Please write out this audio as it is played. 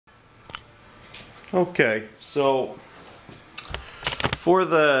Okay, so for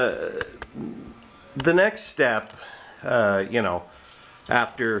the next step, you know,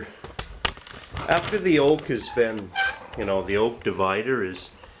 after the oak has been, you know, the oak divider is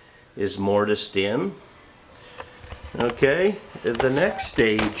mortised in. Okay, the next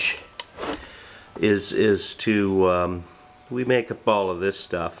stage is to we make up all of this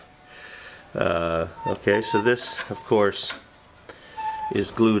stuff. Okay, so this, of course, is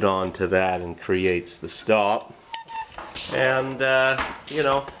glued onto that and creates the stop. And you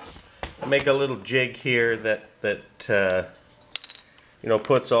know, I make a little jig here that you know,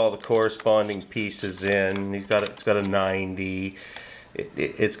 puts all the corresponding pieces in. It's got a 90.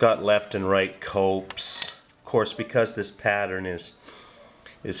 It's got left and right copes. Of course, because this pattern is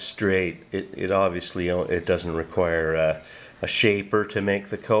straight, it obviously it doesn't require a shaper to make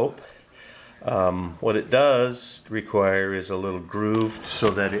the cope. What it does require is a little groove so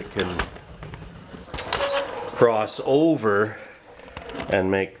that it can cross over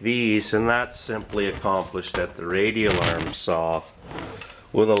and make these, and that's simply accomplished at the radial arm saw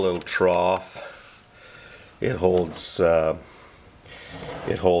with a little trough. It holds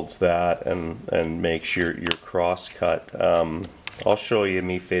that and makes your cross cut. I'll show you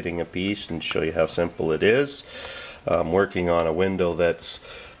me fitting a piece and show you how simple it is. I'm working on a window that's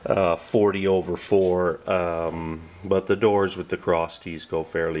 40/4, but the doors with the cross tees go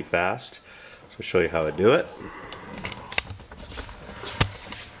fairly fast. So I'll show you how I do it.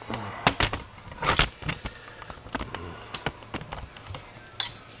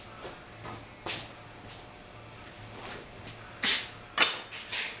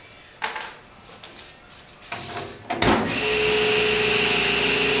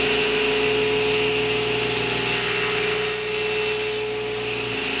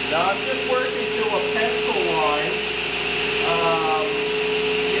 Now I'm just working to a pencil line,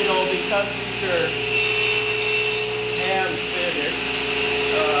 you know, because these are hand fitted.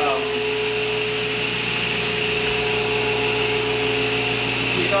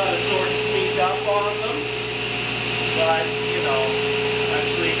 You gotta sort of sneak up on them, but you know,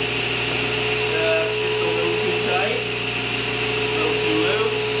 actually it's just a little too tight, a little too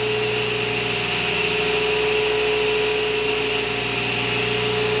loose.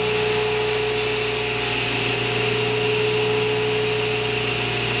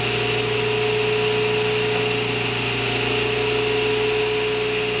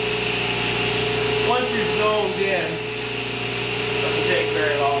 Once you're zoned in, it doesn't take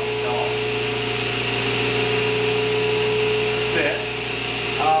very long at all. That's it.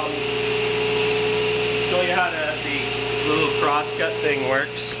 Show you how the little crosscut thing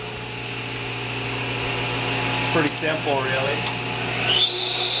works. Pretty simple, really.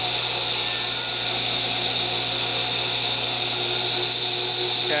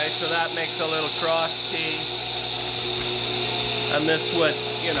 Okay, so that makes a little cross tee, and this would,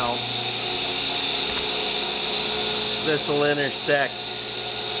 you know, this will intersect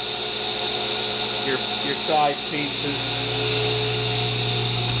your side pieces,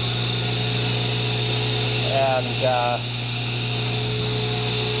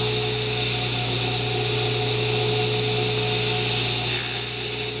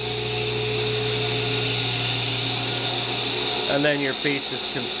 and then your pieces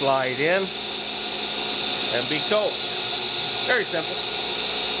can slide in and be coped. Very simple.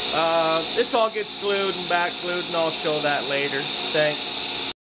 This all gets glued and back glued, and I'll show that later. Thanks.